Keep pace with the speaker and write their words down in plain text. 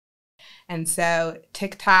And so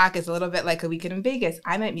TikTok is a little bit like a weekend in Vegas.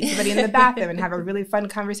 I might meet somebody in the bathroom and have a really fun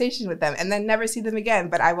conversation with them and then never see them again,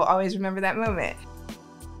 but I will always remember that moment.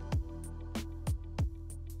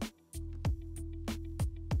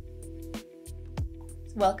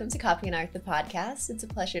 Welcome to Copy and Art, the podcast. It's a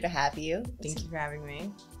pleasure to have you. Thank you for having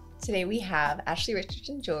me. Today we have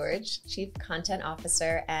Richardson-George, Chief Content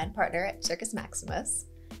Officer and partner at Circus Maximus.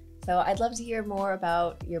 So I'd love to hear more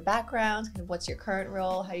about your background, kind of what's your current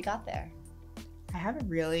role, how you got there. I have a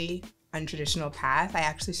really untraditional path. I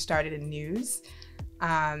actually started in news.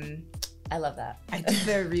 I love that. I did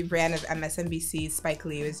the rebrand of MSNBC. Spike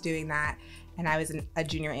Lee was doing that, and I was a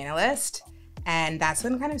junior analyst. And that's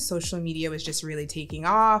when kind of social media was just really taking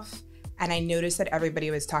off. And I noticed that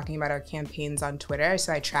everybody was talking about our campaigns on Twitter.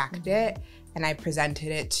 So I tracked it and I presented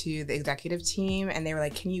it to the executive team. And they were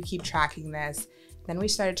like, can you keep tracking this? Then we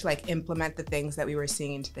started to like implement the things that we were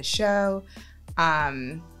seeing into the show.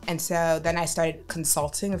 And so then I started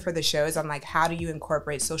consulting for the shows on like, how do you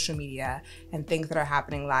incorporate social media and things that are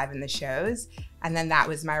happening live in the shows? And then that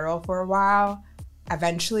was my role for a while.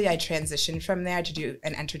 Eventually, I transitioned from there to do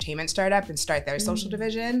an entertainment startup and start their social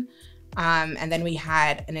division. And then we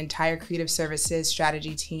had an entire creative services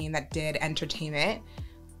strategy team that did entertainment,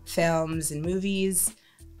 films, and movies.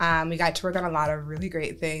 We got to work on a lot of really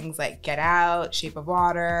great things like Get Out, Shape of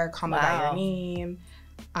Water, Call Me By Your Name.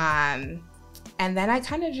 And then I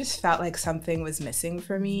kind of just felt like something was missing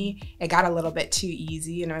for me. It got a little bit too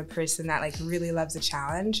easy, and I'm a person that like really loves a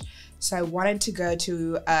challenge. So I wanted to go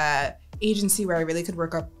to a agency where I really could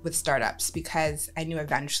work up with startups because I knew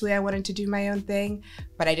eventually I wanted to do my own thing,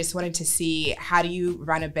 but I just wanted to see how do you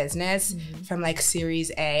run a business from like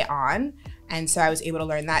Series A on. And so I was able to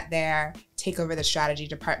learn that there, take over the strategy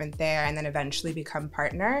department there, and then eventually become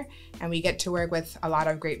partner. And we get to work with a lot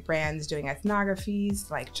of great brands doing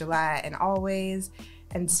ethnographies like Gillette and Always.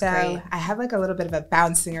 And so I have like a little bit of a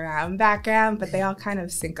bouncing around background, but they all kind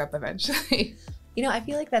of sync up eventually. You know, I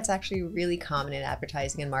feel like that's actually really common in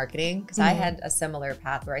advertising and marketing because I had a similar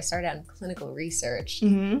path where I started out in clinical research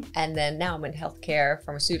and then now I'm in healthcare,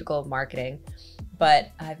 pharmaceutical marketing.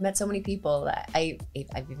 But I've met so many people that I've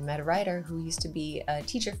even met a writer who used to be a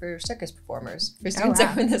teacher for circus performers, for students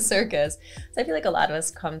that were in the circus. So I feel like a lot of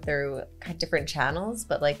us come through kind of different channels,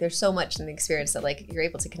 but like there's so much in the experience that like you're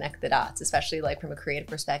able to connect the dots, especially like from a creative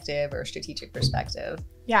perspective or a strategic perspective.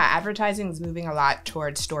 Yeah, advertising is moving a lot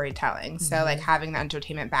towards storytelling. So like having the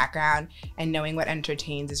entertainment background and knowing what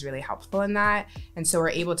entertains is really helpful in that. And so we're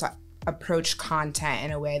able to approach content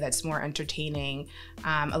in a way that's more entertaining,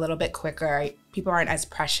 a little bit quicker. People aren't as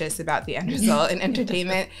precious about the end result in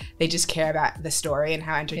entertainment. They just care about the story and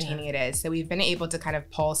how entertaining it is. So we've been able to kind of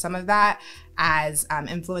pull some of that as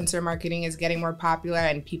influencer marketing is getting more popular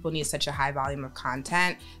and people need such a high volume of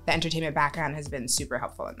content. The entertainment background has been super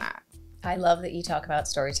helpful in that. I love that you talk about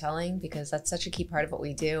storytelling because that's such a key part of what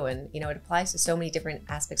we do. And, you know, it applies to so many different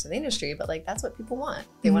aspects of the industry, but like, that's what people want.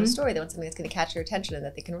 They want a story. They want something that's going to catch your attention and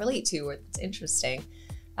that they can relate to or that's interesting.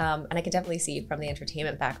 And I can definitely see from the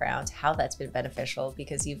entertainment background how that's been beneficial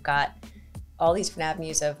because you've got all these different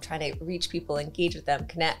avenues of trying to reach people, engage with them,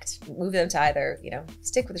 connect, move them to either, you know,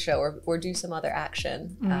 stick with the show or do some other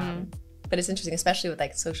action. But it's interesting, especially with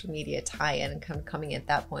like social media tie-in and coming at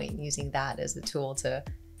that point and using that as a tool to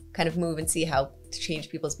kind of move and see how to change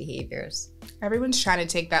people's behaviors. Everyone's trying to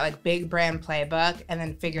take that like big brand playbook and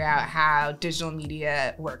then figure out how digital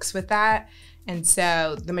media works with that. And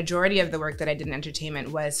so the majority of the work that I did in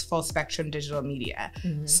entertainment was full spectrum digital media.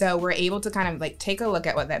 So we're able to kind of like take a look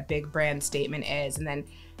at what that big brand statement is, and then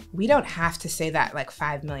we don't have to say that like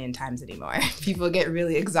 5 million times anymore. People get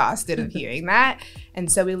really exhausted of hearing that.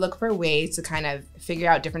 And so we look for ways to kind of figure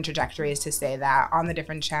out different trajectories to say that on the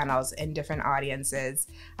different channels in different audiences.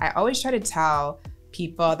 I always try to tell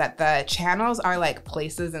people that the channels are like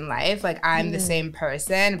places in life. Like I'm the same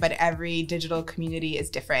person, but every digital community is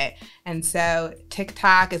different. And so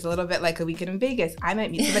TikTok is a little bit like a weekend in Vegas. I might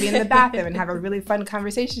meet somebody in the bathroom and have a really fun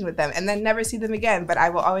conversation with them and then never see them again, but I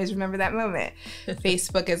will always remember that moment.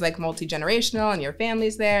 Facebook is like multi-generational and your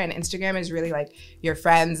family's there, and Instagram is really like your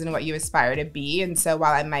friends and what you aspire to be. And so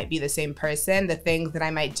while I might be the same person, the things that I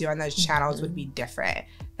might do on those channels would be different.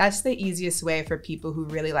 That's the easiest way for people who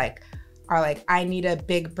really like are like, I need a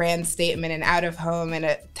big brand statement and out of home and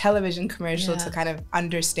a television commercial to kind of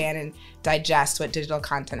understand and digest what digital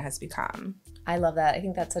content has become. I love that. I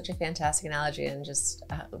think that's such a fantastic analogy and just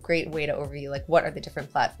a great way to overview like what are the different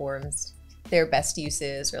platforms, their best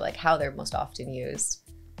uses, or like how they're most often used.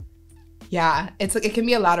 Yeah, it's like it can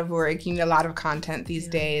be a lot of work. You need a lot of content these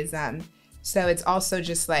days. So it's also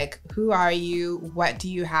just like, who are you? What do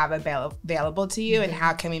you have available to you? And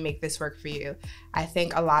how can we make this work for you? I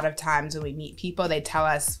think a lot of times when we meet people, they tell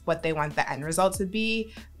us what they want the end result to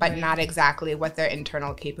be, but not exactly what their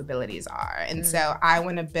internal capabilities are. And so I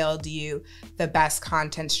want to build you the best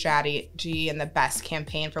content strategy and the best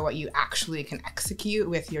campaign for what you actually can execute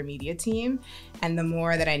with your media team. And the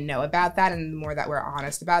more that I know about that and the more that we're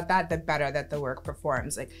honest about that, the better that the work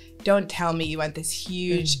performs. Like, don't tell me you want this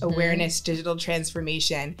huge awareness digital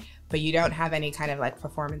transformation, but you don't have any kind of like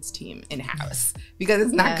performance team in-house, because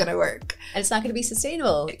it's not gonna work. And it's not gonna be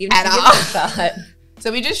sustainable even at if you all. give it a thought.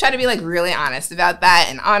 So we just try to be like really honest about that,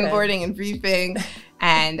 and onboarding and briefing.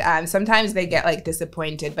 And sometimes they get like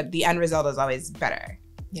disappointed, but the end result is always better.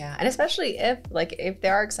 Yeah, and especially if they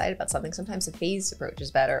are excited about something, sometimes a phased approach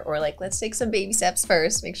is better. Or like, let's take some baby steps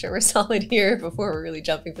first, make sure we're solid here before we're really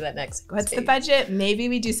jumping for that next What's stage. the budget? Maybe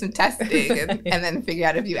we do some testing and then figure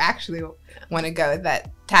out if you actually want to go with that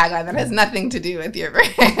tagline that has nothing to do with your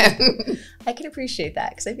brand. I can appreciate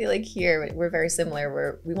that, because I feel like here we're very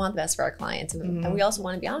similar. We want the best for our clients, and we also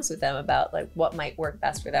want to be honest with them about like what might work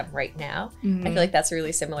best for them right now. I feel like that's a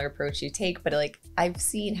really similar approach you take, but like I've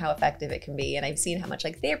seen how effective it can be, and I've seen how much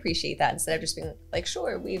like they appreciate that, instead of just being like,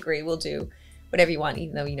 sure, we agree, we'll do whatever you want,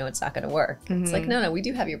 even though you know it's not going to work. It's like, no, we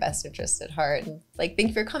do have your best interest at heart, and like, thank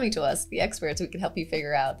you for coming to us, the experts. We can help you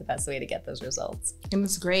figure out the best way to get those results. And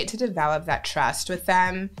it's great to develop that trust with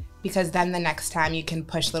them, because then the next time you can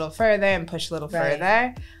push a little further and push a little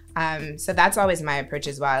further. So that's always my approach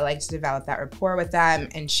as well. I like to develop that rapport with them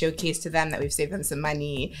and showcase to them that we've saved them some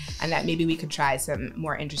money and that maybe we could try some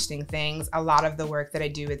more interesting things. A lot of the work that I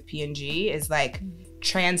do with P&G is like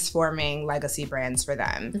transforming legacy brands for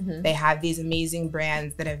them. They have these amazing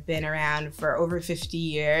brands that have been around for over 50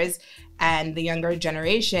 years, and the younger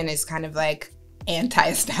generation is kind of like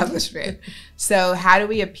anti-establishment. So how do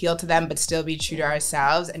we appeal to them but still be true to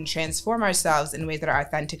ourselves and transform ourselves in ways that are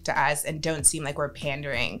authentic to us and don't seem like we're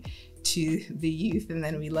pandering to the youth and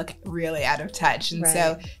then we look really out of touch? And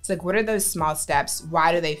so it's like, what are those small steps?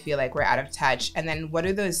 Why do they feel like we're out of touch? And then what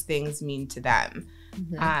do those things mean to them?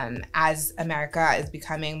 As America is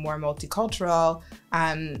becoming more multicultural,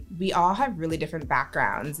 we all have really different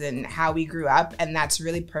backgrounds and how we grew up, and that's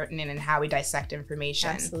really pertinent in how we dissect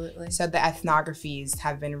information. Absolutely. So the ethnographies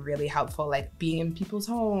have been really helpful, like being in people's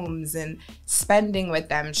homes and spending with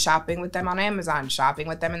them, shopping with them on Amazon, shopping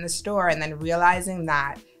with them in the store, and then realizing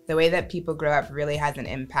that the way that people grow up really has an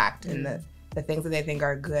impact in the things that they think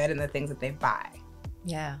are good and the things that they buy.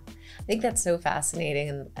 Yeah, I think that's so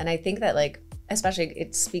fascinating. And I think that like, especially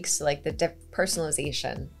it speaks to like the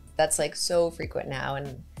personalization that's like so frequent now,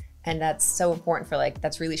 and that's so important for like,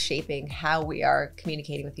 that's really shaping how we are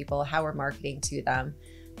communicating with people, how we're marketing to them.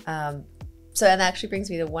 So and that actually brings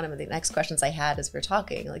me to one of the next questions I had as we're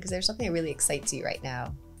talking. Like, is there something that really excites you right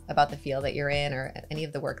now about the field that you're in or any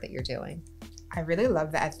of the work that you're doing? I really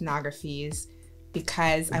love the ethnographies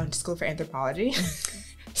because I went to school for anthropology.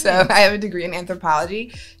 So I have a degree in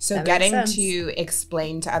anthropology. So that getting to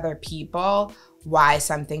explain to other people why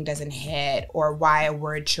something doesn't hit or why a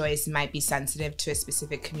word choice might be sensitive to a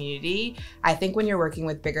specific community. I think when you're working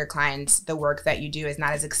with bigger clients, the work that you do is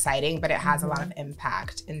not as exciting, but it has a lot of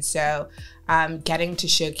impact. And so getting to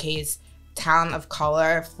showcase talent of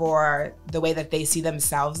color for the way that they see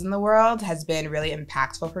themselves in the world has been really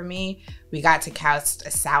impactful for me. We got to cast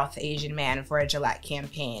a South Asian man for a Gillette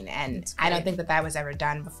campaign, and I don't think that was ever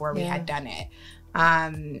done before we had done it.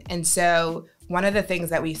 And so one of the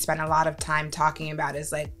things that we spent a lot of time talking about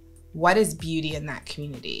is like, what is beauty in that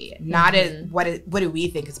community? Not as what do we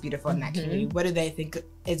think is beautiful in that community? What do they think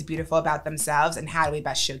is beautiful about themselves? And how do we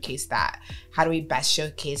best showcase that? How do we best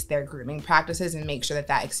showcase their grooming practices and make sure that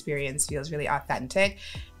that experience feels really authentic?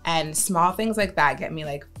 And small things like that get me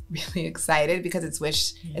like really excited because it's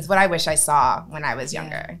what I wish I saw when I was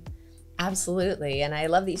younger. Absolutely. And I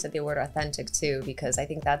love that you said the word authentic too, because I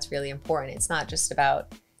think that's really important. It's not just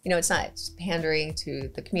about, it's not just pandering to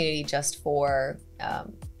the community just for,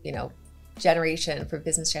 generation, for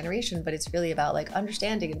business generation, but it's really about like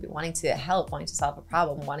understanding and wanting to help, wanting to solve a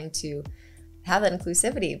problem, wanting to have that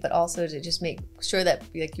inclusivity, but also to just make sure that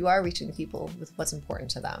like you are reaching the people with what's important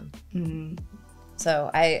to them. So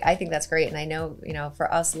I think that's great. And I know,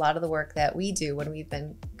 for us, a lot of the work that we do when we've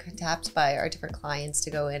been tapped by our different clients to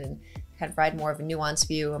go in and kind of provide more of a nuanced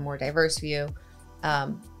view, a more diverse view,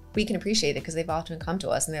 we can appreciate it because they've often come to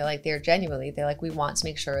us and they're like, we want to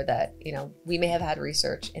make sure that, we may have had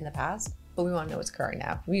research in the past, but we want to know what's occurring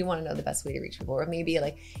now. We want to know the best way to reach people, or maybe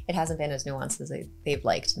like it hasn't been as nuanced as they've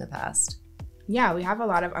liked in the past. Yeah, we have a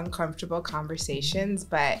lot of uncomfortable conversations,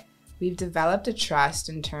 but we've developed a trust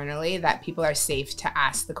internally that people are safe to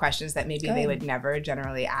ask the questions that maybe they would never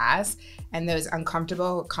generally ask. And those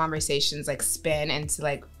uncomfortable conversations like spin into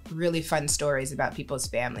like really fun stories about people's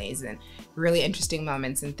families and really interesting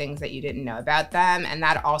moments and things that you didn't know about them. And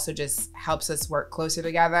that also just helps us work closer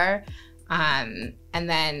together. And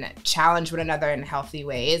then challenge one another in healthy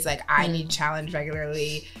ways. Like I need challenge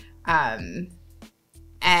regularly.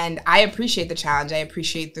 And I appreciate the challenge. I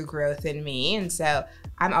appreciate the growth in me. And so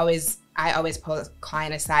I always pull a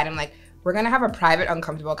client aside. I'm like, we're going to have a private,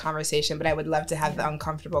 uncomfortable conversation, but I would love to have the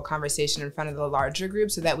uncomfortable conversation in front of the larger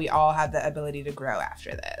group so that we all have the ability to grow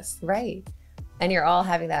after this. Right. And you're all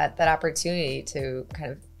having that opportunity to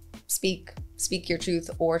kind of speak your truth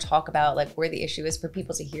or talk about like where the issue is for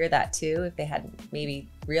people to hear that too, if they hadn't maybe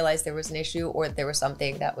realized there was an issue or there was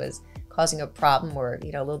something that was causing a problem or,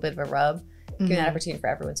 you know, a little bit of a rub. Giving that opportunity for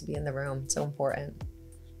everyone to be in the room. So important.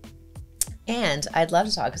 And I'd love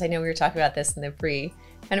to talk, because I know we were talking about this in the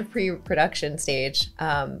pre-production stage.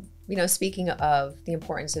 You know, speaking of the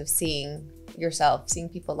importance of seeing yourself, seeing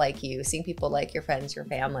people like you, seeing people like your friends, your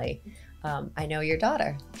family. I know your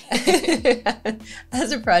daughter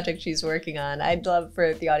has a project she's working on. I'd love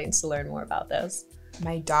for the audience to learn more about this.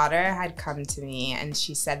 My daughter had come to me and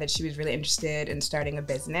she said that she was really interested in starting a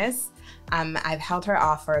business. I've held her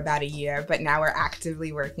off for about a year, but now we're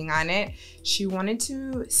actively working on it. She wanted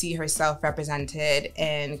to see herself represented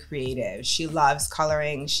in creative. She loves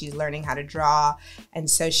coloring. She's learning how to draw. And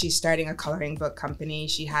so she's starting a coloring book company.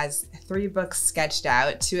 She has 3 books sketched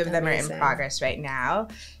out. 2 of them are in progress right now.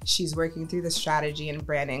 She's working through the strategy and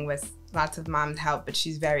branding with lots of mom's help, but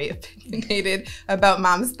she's very opinionated about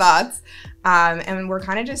mom's thoughts. And we're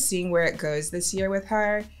kind of just seeing where it goes this year with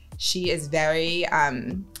her. She is very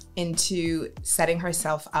into setting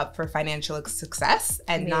herself up for financial success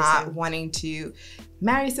and not wanting to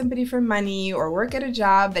marry somebody for money or work at a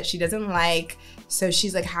job that she doesn't like. So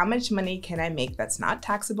she's like, how much money can I make that's not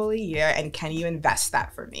taxable a year? And can you invest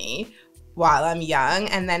that for me while I'm young?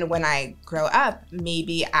 And then when I grow up,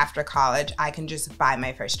 maybe after college, I can just buy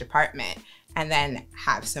my first apartment and then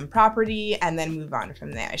have some property and then move on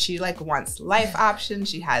from there. She like wants life options.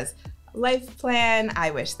 She has a life plan.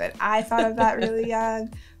 I wish that I thought of that really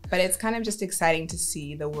young. But it's kind of just exciting to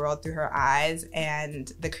see the world through her eyes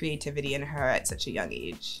and the creativity in her at such a young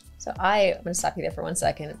age. So I'm going to stop you there for 1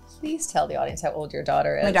 second. Please tell the audience how old your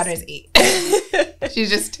daughter is. My daughter is 8. She's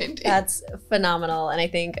just turned 8. That's phenomenal. And I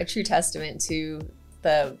think a true testament to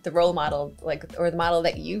the role model, like, or the model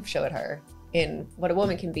that you've showed her in what a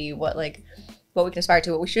woman can be, what we can aspire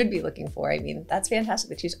to, what we should be looking for. I mean, that's fantastic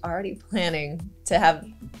that she's already planning to have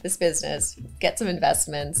this business, get some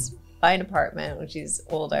investments, buy an apartment when she's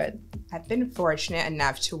older. I've been fortunate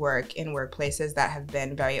enough to work in workplaces that have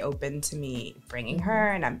been very open to me bringing her,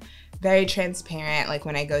 and I'm very transparent. Like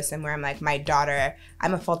when I go somewhere, I'm like, my daughter,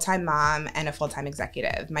 I'm a full-time mom and a full-time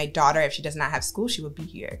executive. My daughter, if she does not have school, she will be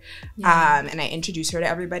here. And I introduce her to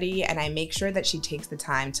everybody, and I make sure that she takes the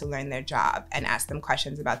time to learn their job and ask them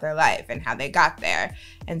questions about their life and how they got there.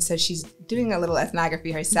 And so she's doing a little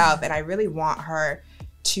ethnography herself, and I really want her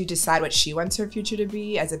to decide what she wants her future to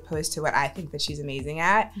be as opposed to what I think that she's amazing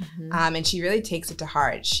at. And she really takes it to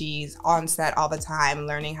heart. She's on set all the time,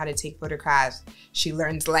 learning how to take photographs. She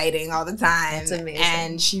learns lighting all the time. That's amazing.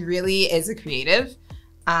 And she really is a creative.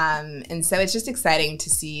 And so it's just exciting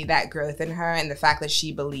to see that growth in her and the fact that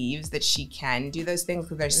she believes that she can do those things,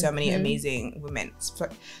 because there's so many amazing women.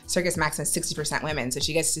 Circus Maximus is 60% women, so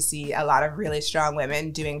she gets to see a lot of really strong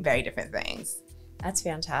women doing very different things. That's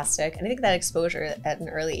fantastic. And I think that exposure at an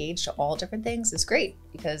early age to all different things is great,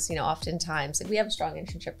 because, you know, oftentimes we have a strong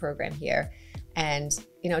internship program here, and,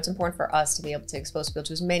 you know, it's important for us to be able to expose people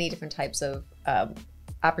to as many different types of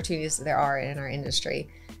opportunities that there are in our industry.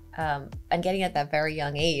 And getting at that very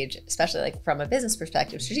young age, especially like from a business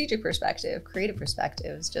perspective, strategic perspective, creative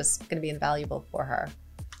perspective, is just going to be invaluable for her.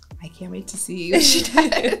 I can't wait to see what she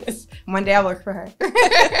does. One day I'll work for her.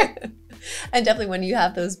 And definitely when you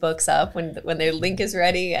have those books up, when their link is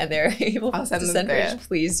ready and they're able to send pictures,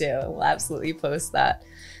 please do. We'll absolutely post that.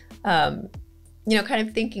 You know, kind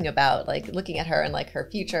of thinking about like looking at her and like her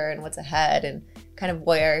future and what's ahead and kind of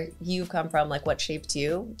where you've come from, like what shaped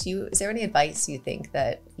you. Is there any advice you think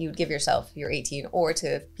that you would give yourself, you're 18, or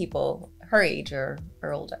to people her age or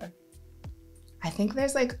older? I think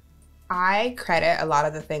there's I credit a lot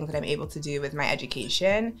of the things that I'm able to do with my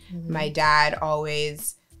education. My dad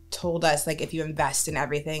always told us, like, if you invest in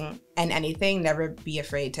everything and anything, never be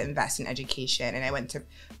afraid to invest in education. And I went to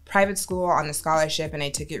private school on a scholarship and I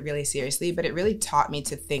took it really seriously, but it really taught me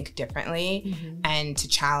to think differently and to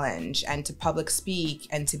challenge and to public speak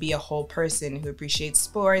and to be a whole person who appreciates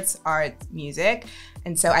sports, art, music.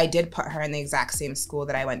 And so I did put her in the exact same school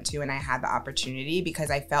that I went to, and I had the opportunity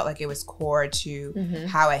because I felt like it was core to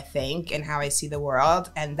how I think and how I see the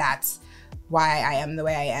world. And that's why I am the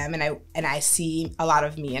way I am. And I see a lot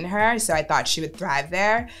of me in her. So I thought she would thrive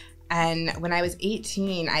there. And when I was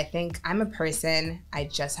 18, I think I'm a person, I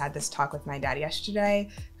just had this talk with my dad yesterday,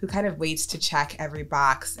 who kind of waits to check every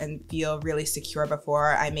box and feel really secure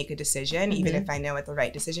before I make a decision, even if I know what the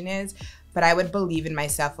right decision is. But I would believe in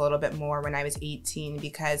myself a little bit more when I was 18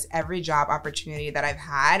 because every job opportunity that I've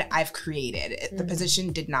had, I've created. The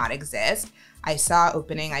position did not exist. I saw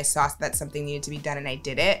opening, I saw that something needed to be done and I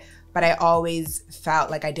did it. But I always felt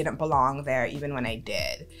like I didn't belong there even when I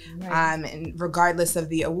did. Right. And regardless of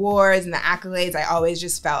the awards and the accolades, I always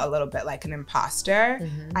just felt a little bit like an imposter.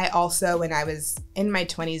 I also, when I was in my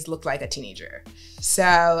 20s, looked like a teenager. So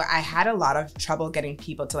I had a lot of trouble getting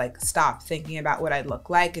people to like stop thinking about what I look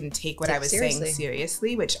like and take what I was saying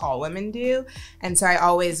seriously, which all women do. And so I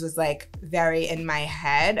always was like very in my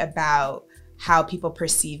head about how people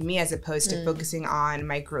perceive me as opposed to focusing on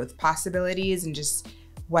my growth possibilities and just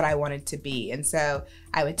what I wanted to be. And so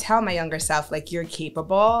I would tell my younger self, like, you're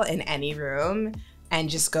capable in any room and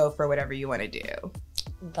just go for whatever you want to do.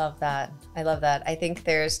 Love that. I love that. I think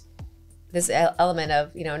there's this element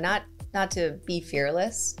of, you know, not to be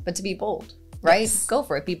fearless, but to be bold, right? Yes. Go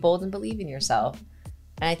for it. Be bold and believe in yourself.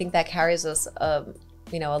 And I think that carries us,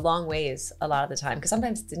 you know, a long ways a lot of the time, because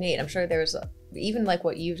sometimes it's innate. I'm sure there's even like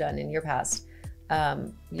what you've done in your past,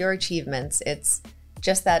 your achievements, it's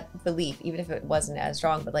just that belief, even if it wasn't as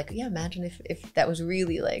strong, but like, yeah, imagine if that was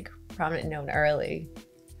really like prominent and known early,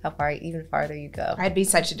 how far, even farther you go. I'd be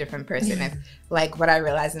such a different person if, like, what I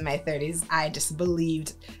realized in my 30s, I just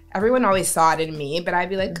believed, everyone always saw it in me, but I'd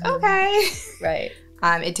be like, okay. Right.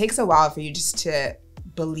 It takes a while for you just to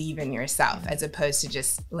believe in yourself as opposed to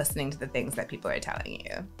just listening to the things that people are telling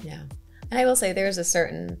you. Yeah. And I will say there's a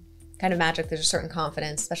certain kind of magic, there's a certain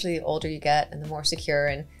confidence, especially the older you get and the more secure,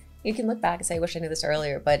 and you can look back and say, I wish I knew this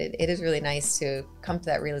earlier, but it is really nice to come to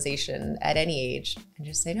that realization at any age and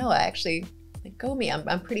just say, no, I actually, like, go me,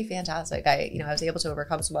 I'm pretty fantastic. I was able to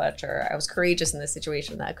overcome so much, or I was courageous in this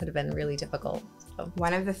situation that could have been really difficult. So.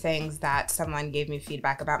 One of the things that someone gave me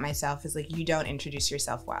feedback about myself is like, you don't introduce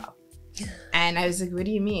yourself well. And I was like, what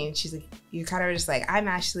do you mean? She's like, you kind of just like, I'm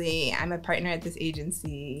Ashley, I'm a partner at this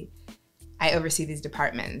agency. I oversee these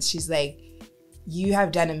departments. She's like, you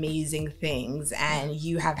have done amazing things and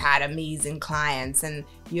you have had amazing clients and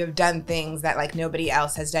you have done things that like nobody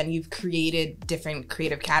else has done. You've created different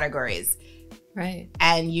creative categories. Right.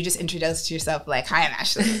 And you just introduced yourself like, hi, I'm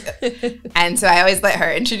Ashley. And so I always let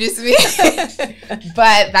her introduce me.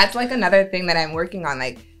 But that's like another thing that I'm working on,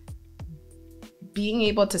 like being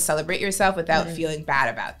able to celebrate yourself without feeling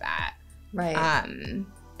bad about that. Right. And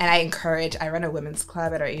I run a women's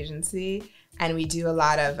club at our agency, and we do a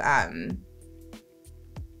lot of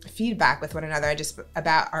feedback with one another just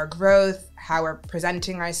about our growth, how we're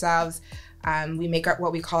presenting ourselves. We make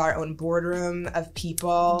what we call our own boardroom of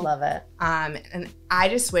people. Love it. And I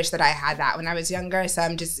just wish that I had that when I was younger. So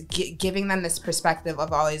I'm just giving them this perspective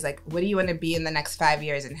of always like, what do you want to be in the next 5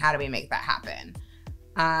 years and how do we make that happen?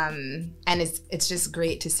 And it's just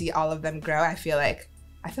great to see all of them grow. I feel like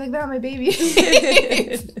they're my baby.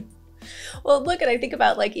 Well, look, and I think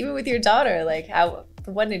about like, even with your daughter, like how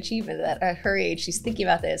the one achievement that at her age, she's thinking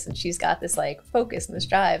about this and she's got this like focus and this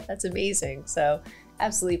drive. That's amazing. So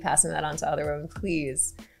absolutely passing that on to other women,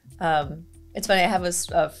 please. It's funny, I have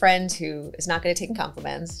a friend who is not good at taking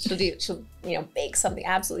compliments. She'll bake something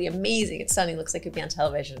absolutely amazing. It's stunning, looks like it'd be on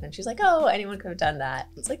television. And she's like, oh, anyone could have done that.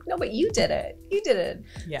 It's like, no, but you did it. You did it.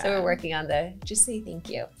 Yeah. So we're working on just say thank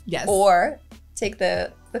you. Yes. Or take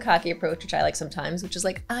the cocky approach, which I like sometimes, which is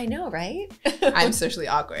like, I know, right? I'm socially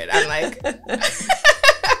awkward. I'm like,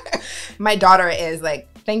 my daughter is like,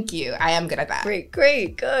 thank you. I am good at that. Great,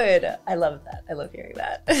 good. I love that. I love hearing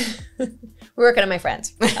that. We're working on my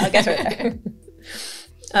friends. I'll get to it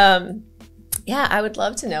there. Yeah, I would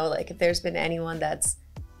love to know, like, if there's been anyone that's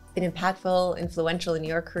been impactful, influential in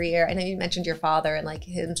your career. I know you mentioned your father and like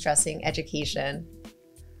him stressing education.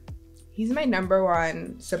 He's my number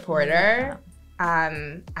one supporter.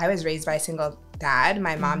 I was raised by a single dad.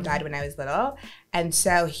 My mom died when I was little. And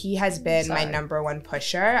so he has been my number one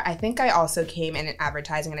pusher. I think I also came in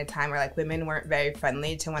advertising at a time where like women weren't very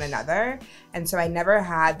friendly to one another. And so I never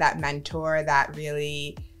had that mentor that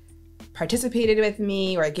really participated with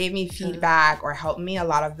me or gave me feedback or helped me, a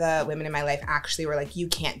lot of the women in my life actually were like, you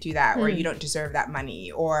can't do that, or you don't deserve that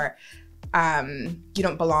money, or you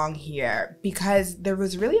don't belong here, because there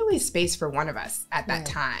was really only space for one of us at that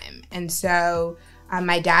time. And so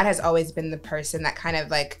my dad has always been the person that kind of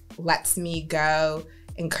like lets me go,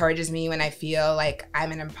 encourages me when I feel like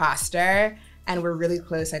I'm an imposter. And we're really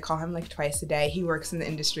close. I call him like twice a day. He works in the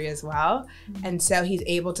industry as well. And so he's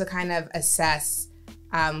able to kind of assess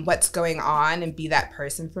what's going on and be that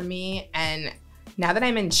person for me. And now that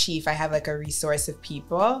I'm in chief, I have like a resource of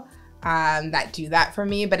people that do that for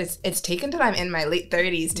me. But it's taken till I'm in my late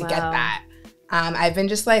 30s to get that. I've been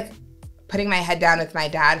just like putting my head down with my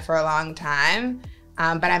dad for a long time.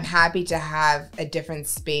 But I'm happy to have a different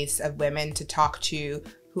space of women to talk to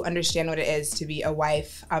who understand what it is to be a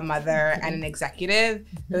wife, a mother, and an executive.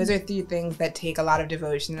 Those are 3 things that take a lot of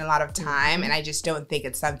devotion and a lot of time, and I just don't think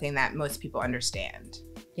it's something that most people understand.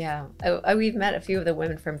 Yeah, we've met a few of the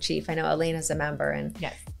women from Chief. I know Elena's a member, and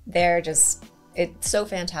they're just, it's so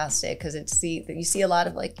fantastic because you see a lot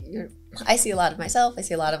of like, I see a lot of myself, I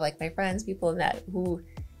see a lot of like my friends, people in that who,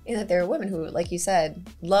 that there are women who, like you said,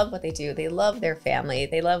 love what they do. They love their family.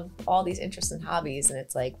 They love all these interests and hobbies. And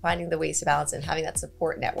it's like finding the ways to balance and having that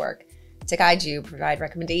support network to guide you, provide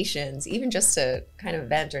recommendations, even just to kind of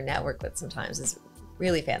vent or network with sometimes is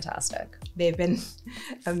really fantastic. They've been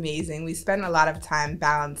amazing. We spend a lot of time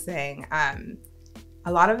balancing.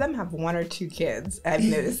 A lot of them have 1 or 2 kids, I've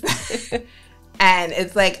noticed that. And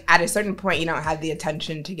it's like at a certain point, you don't have the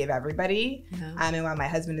attention to give everybody. And while my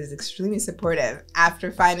husband is extremely supportive,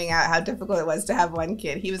 after finding out how difficult it was to have 1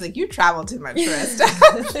 kid, he was like, you travel too much for us to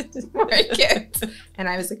have 4 kids. And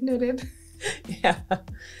I was like, noted. Yeah.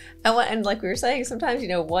 And like we were saying, sometimes,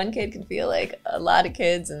 1 kid can feel like a lot of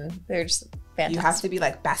kids and they're just fantastic. You have to be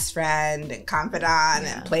like best friend and confidant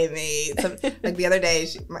and playmate. Like the other day,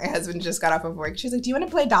 my husband just got off of work. She's like, do you want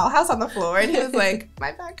to play dollhouse on the floor? And he was like,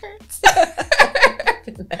 my back hurts.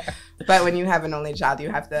 But when you have an only child, you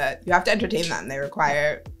have to entertain them. They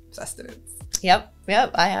require sustenance. Yep.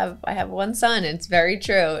 I have 1 son, and it's very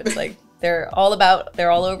true. It's like they're all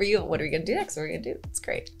over you. What are we gonna do next? What are we gonna do? It's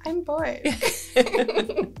great. I'm bored.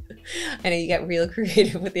 I know you get real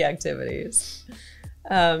creative with the activities.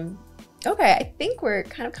 Okay, I think we're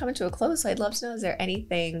kind of coming to a close. So I'd love to know, is there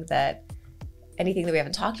anything that we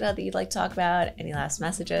haven't talked about that you'd like to talk about? Any last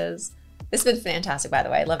messages? This has been fantastic, by the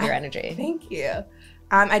way. I love your energy. Thank you.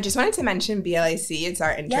 I just wanted to mention BLAC. It's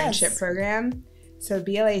our internship program. So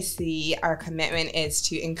BLAC, our commitment is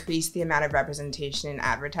to increase the amount of representation in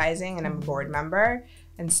advertising, and I'm a board member.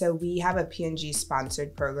 And so we have a P&G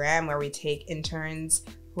sponsored program where we take interns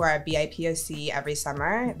who are BIPOC every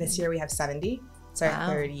summer. This year we have 70. It's our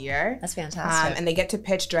 3rd year. That's fantastic. And they get to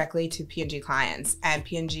pitch directly to P&G clients, and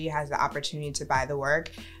P&G has the opportunity to buy the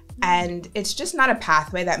work. And it's just not a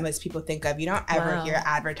pathway that most people think of. You don't ever hear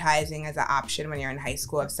advertising as an option when you're in high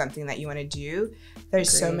school of something that you want to do. There's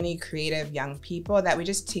so many creative young people that we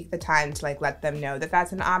just take the time to like let them know that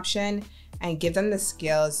that's an option and give them the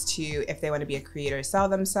skills to, if they want to be a creator, sell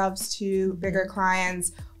themselves to bigger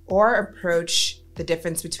clients, or approach the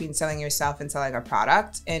difference between selling yourself and selling a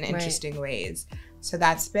product in interesting ways. So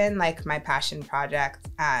that's been like my passion project.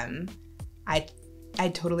 I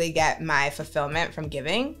totally get my fulfillment from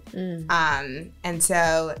giving. And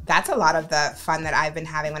so that's a lot of the fun that I've been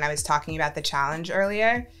having when I was talking about the challenge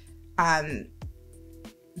earlier.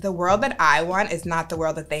 The world that I want is not the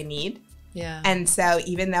world that they need. And so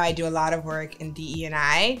even though I do a lot of work in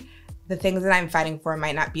DE&I, the things that I'm fighting for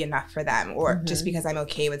might not be enough for them, or just because I'm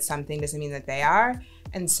okay with something doesn't mean that they are.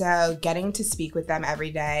 And so getting to speak with them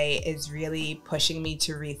every day is really pushing me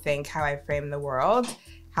to rethink how I frame the world,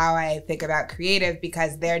 how I think about creative,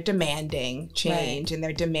 because they're demanding change and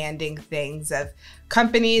they're demanding things of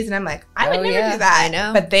companies. And I'm like, I would never do that. I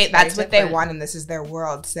know. But that's what they want, and this is their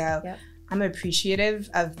world. So I'm appreciative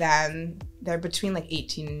of them. They're between like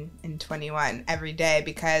 18 and 21 every day,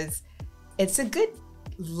 because it's a good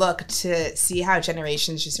look to see how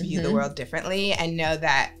generations just view the world differently and know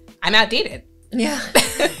that I'm outdated.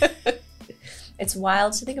 It's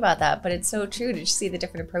wild to think about that, but it's so true to just see the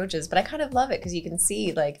different approaches. But I kind of love it because you can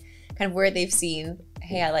see like kind of where they've seen,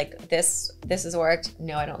 hey, I like this has worked.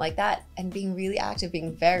 No, I don't like that. And being really active,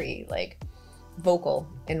 being very like vocal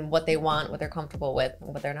in what they want, what they're comfortable with,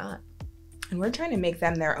 and what they're not. And we're trying to make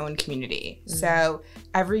them their own community. So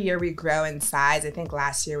every year we grow in size. I think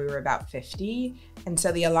last year we were about 50. And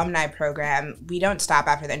so the alumni program, we don't stop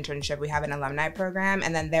after the internship. We have an alumni program,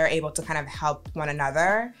 and then they're able to kind of help one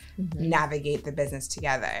another navigate the business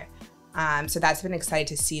together. So that's been exciting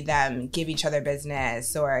to see them give each other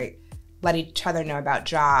business, or let each other know about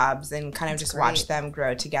jobs and kind of That's just great. watch them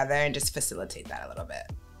grow together and just facilitate that a little bit.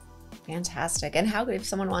 Fantastic. And how, if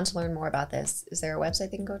someone wants to learn more about this, is there a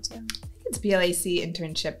website they can go to? I think it's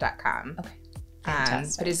blacinternship.com. Okay.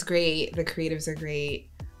 Fantastic. But it's great. The creatives are great.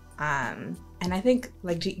 And I think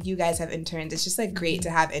like you guys have interns. It's just like great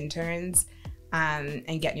to have interns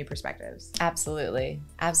and get new perspectives. Absolutely.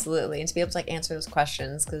 Absolutely. And to be able to like answer those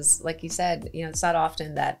questions, because like you said, you know, it's not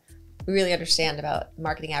often that we really understand about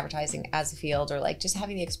marketing advertising as a field, or like just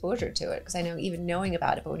having the exposure to it. Because I know even knowing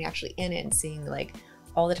about it, but when you're actually in it and seeing like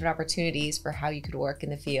all the different opportunities for how you could work in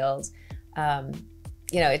the field,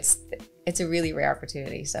 you know, it's a really rare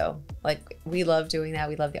opportunity. So like we love doing that.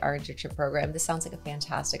 We love the art internship program. This sounds like a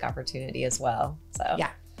fantastic opportunity as well. So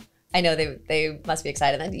yeah, I know they must be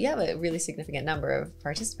excited. And you have a really significant number of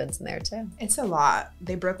participants in there too. It's a lot.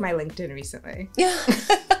 They broke my LinkedIn recently. Yeah.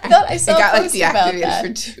 I saw it got like posts about deactivated that.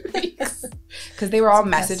 for 2 weeks because they were all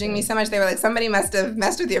messaging me so much. They were like, somebody must have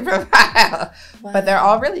messed with your profile. Wow. But they're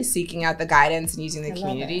all really seeking out the guidance and using the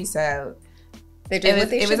community. So they're doing what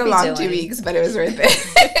they should be doing. It was a long 2 weeks, but it was worth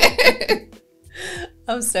it.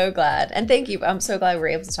 I'm so glad. And thank you. I'm so glad we're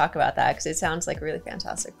able to talk about that because it sounds like a really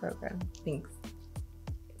fantastic program. Thanks.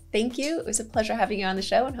 Thank you. It was a pleasure having you on the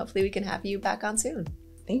show, and hopefully we can have you back on soon.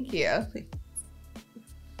 Thank you.